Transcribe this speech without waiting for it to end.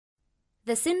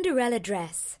The Cinderella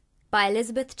Dress by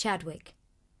Elizabeth Chadwick.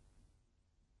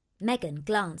 Megan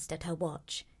glanced at her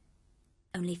watch.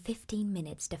 Only 15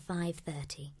 minutes to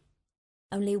 5:30.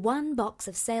 Only one box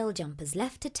of sale jumpers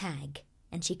left to tag,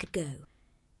 and she could go.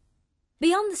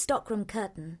 Beyond the stockroom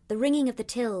curtain, the ringing of the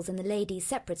tills in the ladies'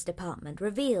 separates department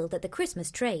revealed that the Christmas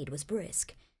trade was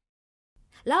brisk.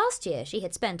 Last year she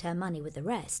had spent her money with the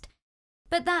rest,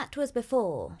 but that was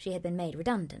before she had been made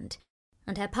redundant,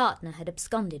 and her partner had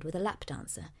absconded with a lap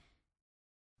dancer.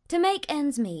 To make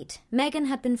ends meet, Megan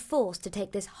had been forced to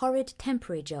take this horrid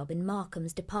temporary job in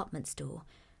Markham's department store.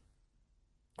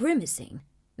 Grimacing,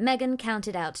 Megan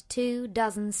counted out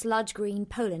 24 sludge-green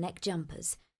polo neck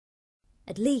jumpers.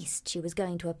 At least she was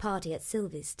going to a party at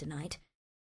Sylvie's tonight.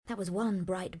 That was one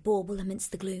bright bauble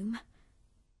amidst the gloom.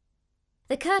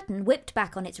 The curtain whipped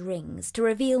back on its rings to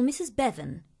reveal Mrs.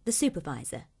 Bevan, the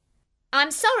supervisor.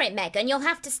 "I'm sorry, Megan, you'll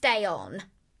have to stay on,"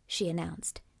 she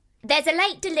announced. "There's a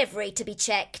late delivery to be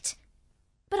checked."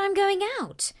 "But I'm going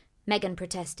out," Megan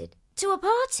protested. "To a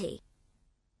party."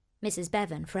 Mrs.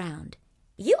 Bevan frowned.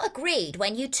 "You agreed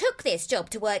when you took this job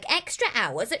to work extra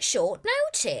hours at short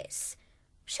notice."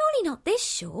 "Surely not this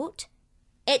short."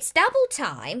 "It's double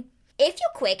time. If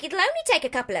you're quick, it'll only take a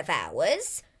couple of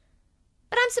hours."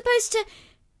 "But I'm supposed to—"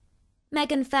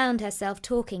 Megan found herself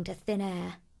talking to thin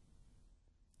air.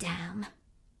 "Damn,"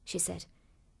 she said.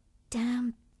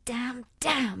 "Damn, damn,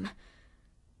 damn."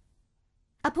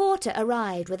 A porter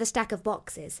arrived with a stack of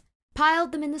boxes,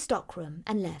 piled them in the stockroom,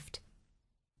 and left.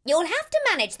 "You'll have to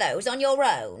manage those on your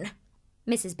own,"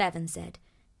 Mrs. Bevan said.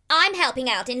 "I'm helping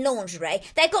out in lingerie.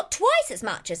 They've got twice as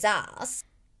much as us."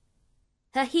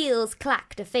 Her heels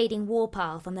clacked a fading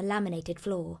warpath on the laminated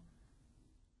floor.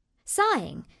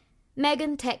 Sighing,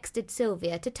 Megan texted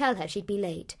Sylvia to tell her she'd be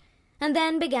late, and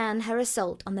then began her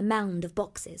assault on the mound of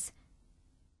boxes.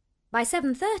 By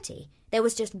 7:30, there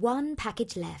was just one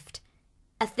package left,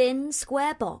 a thin,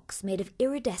 square box made of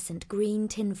iridescent green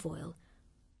tinfoil.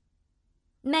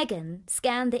 Megan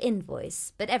scanned the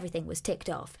invoice, but everything was ticked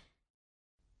off.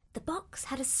 The box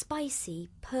had a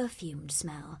spicy, perfumed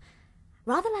smell,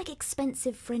 rather like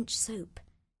expensive French soap.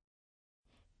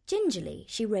 Gingerly,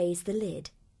 she raised the lid,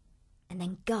 and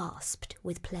then gasped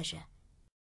with pleasure.